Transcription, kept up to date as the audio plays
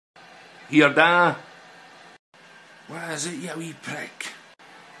Here, da. What is it, you wee prick?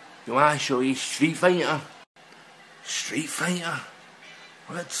 Do I show you Street Fighter? Street Fighter?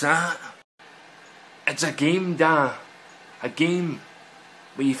 What's that? It's a game, da. A game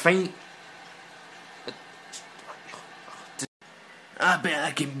where you fight. I bet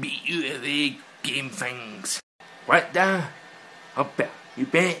I can beat you at the game things. What, da? I bet. You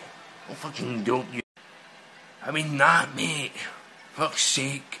bet? Oh, fucking don't you? I mean that, mate. Fuck's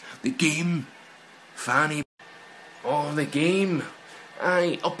sake. The game. Fanny. Oh, the game.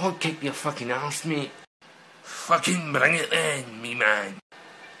 Aye, I'll punk kick your fucking ass, mate. Fucking bring it then, me man.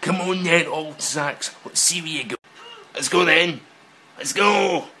 Come on then, old sacks. Let's see where you go. Let's go then. Let's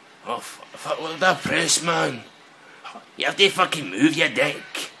go. Oh, fuck, look at that press, man. You have to fucking move, your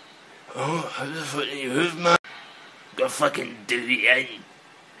dick. Oh, how the fuck do you move, man? Go fucking do it in.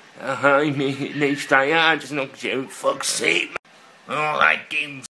 Hi, mate. Nice try. I just knocked you out. Fuck's sake, man. Oh, that game's